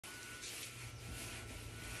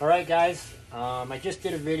Alright guys, I just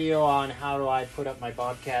did a video on how do I put up my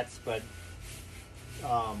bobcats, but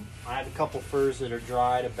I have a couple furs that are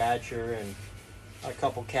dried, a badger, and a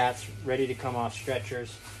couple cats ready to come off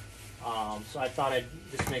stretchers. So I thought I'd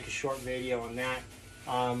just make a short video on that.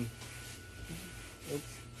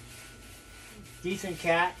 Decent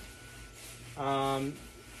cat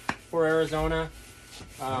for Arizona.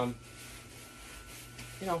 You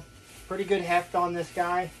know, pretty good heft on this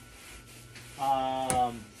guy.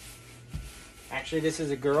 Actually, this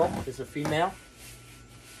is a girl. This is a female.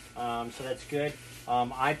 So that's good.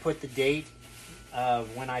 I put the date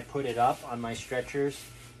of when I put it up on my stretchers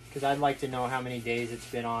because I'd like to know how many days it's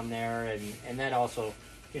been on there, and that also,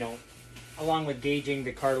 you know, along with gauging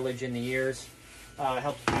the cartilage in the ears,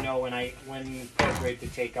 helps me know when appropriate to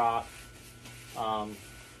take off.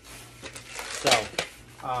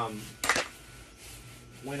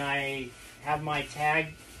 When I have my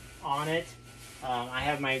tag on it, I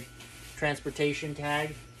have my transportation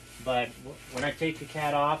tag, but when I take the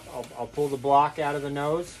cat off, I'll pull the block out of the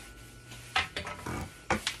nose.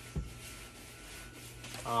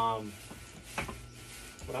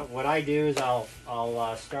 What I do is I'll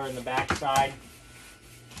start on the back side.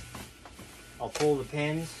 I'll pull the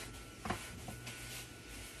pins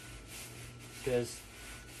because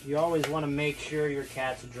you always want to make sure your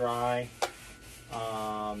cat's dry.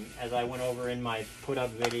 As I went over in my put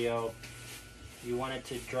up video, you want it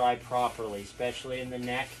to dry properly, especially in the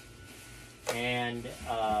neck and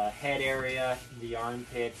head area, the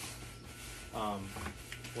armpits.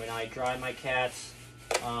 When I dry my cats,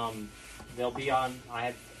 they'll be on, I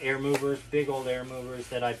have air movers, big old air movers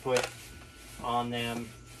that I put on them,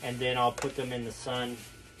 and then I'll put them in the sun.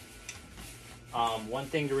 One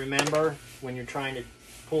thing to remember when you're trying to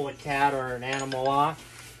pull a cat or an animal off,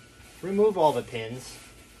 remove all the pins.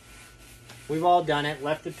 We've all done it,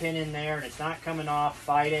 left the pin in there and it's not coming off,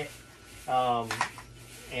 fight it,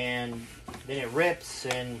 and then it rips,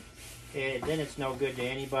 and then it's no good to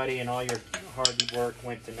anybody and all your hard work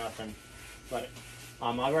went to nothing. But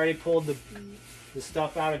I've already pulled the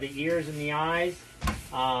stuff out of the ears and the eyes.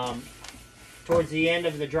 Towards the end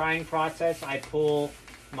of the drying process, I pull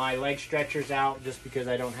my leg stretchers out just because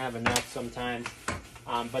I don't have enough sometimes.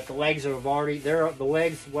 But the legs have already, the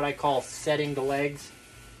legs, what I call setting the legs,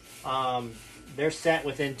 they're set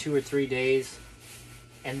within 2 or 3 days,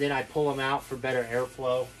 and then I pull them out for better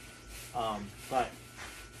airflow. But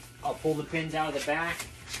I'll pull the pins out of the back,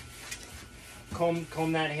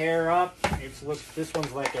 comb that hair up. This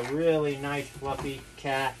one's like a really nice fluffy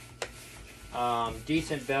cat.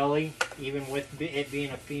 Decent belly, even with it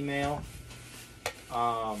being a female.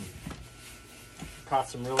 Caught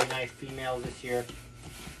some really nice females this year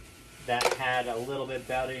that had a little bit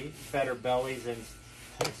better bellies than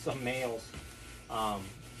some males.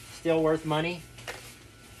 Still worth money.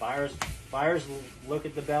 Buyers look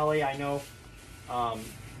at the belly. I know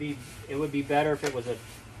it would be better if it was a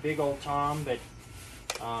big old tom, but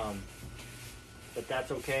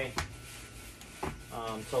that's okay.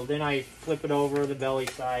 So then I flip it over the belly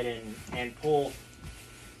side and pull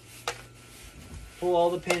all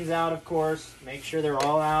the pins out, of course. Make sure they're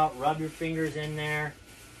all out. Rub your fingers in there.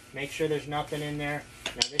 Make sure there's nothing in there.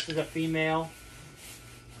 Now this is a female.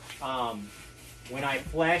 When I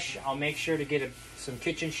flesh, I'll make sure to get some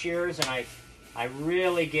kitchen shears, and I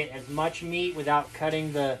really get as much meat without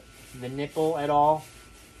cutting the nipple at all.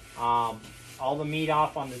 All the meat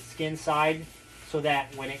off on the skin side, so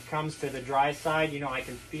that when it comes to the dry side, you know, I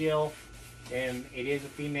can feel, and it is a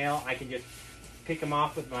female, I can just pick them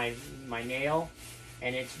off with my nail,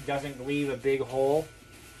 and it doesn't leave a big hole.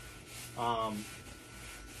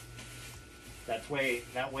 That way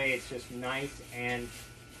it's just nice, and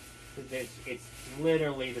it's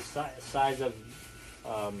literally the size of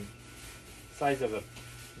a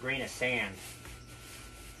grain of sand,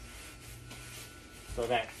 so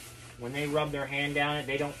that when they rub their hand down it,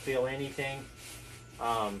 they don't feel anything.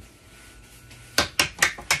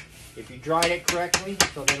 If you dried it correctly,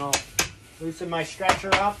 so then I'll loosen my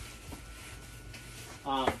stretcher up.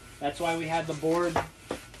 That's why we had the board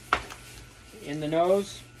in the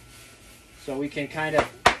nose, so we can kind of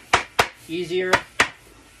easier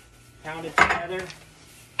pound it together.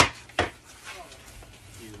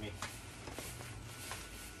 Excuse me.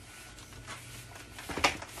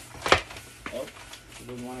 Oh,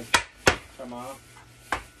 didn't want to come off.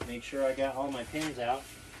 Make sure I got all my pins out.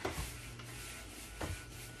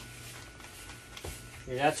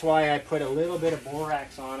 And that's why I put a little bit of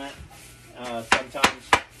borax on it. Sometimes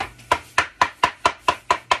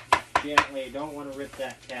gently, don't want to rip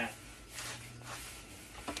that cat.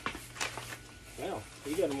 Well,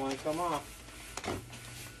 he doesn't want to come off.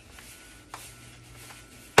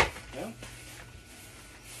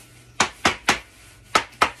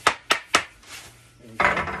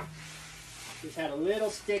 had a little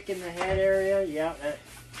stick in the head area. Yeah.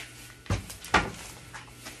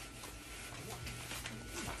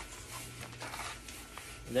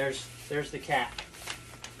 There's the cat.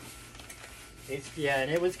 And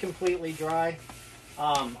it was completely dry.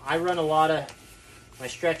 I run a lot of my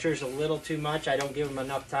stretchers a little too much. I don't give them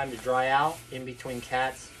enough time to dry out in between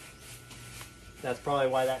cats. That's probably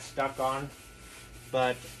why that stuck on.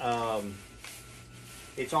 But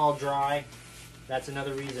it's all dry. That's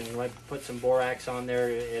another reason. You might put some borax on there.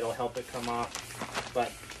 It'll help it come off.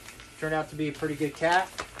 But turned out to be a pretty good cat.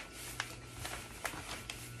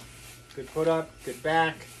 Good put up, good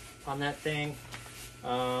back on that thing.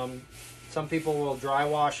 Some people will dry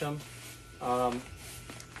wash them. I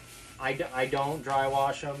don't dry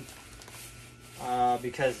wash them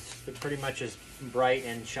because they're pretty much as bright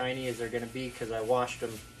and shiny as they're going to be because I washed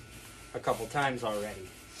them a couple times already.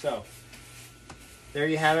 So there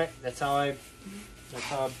you have it. That's how I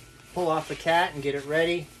pull off the cat and get it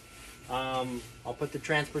ready. I'll put the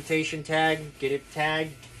transportation tag, get it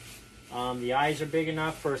tagged. The eyes are big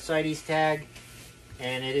enough for a CITES tag,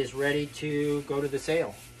 and it is ready to go to the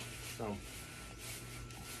sale. So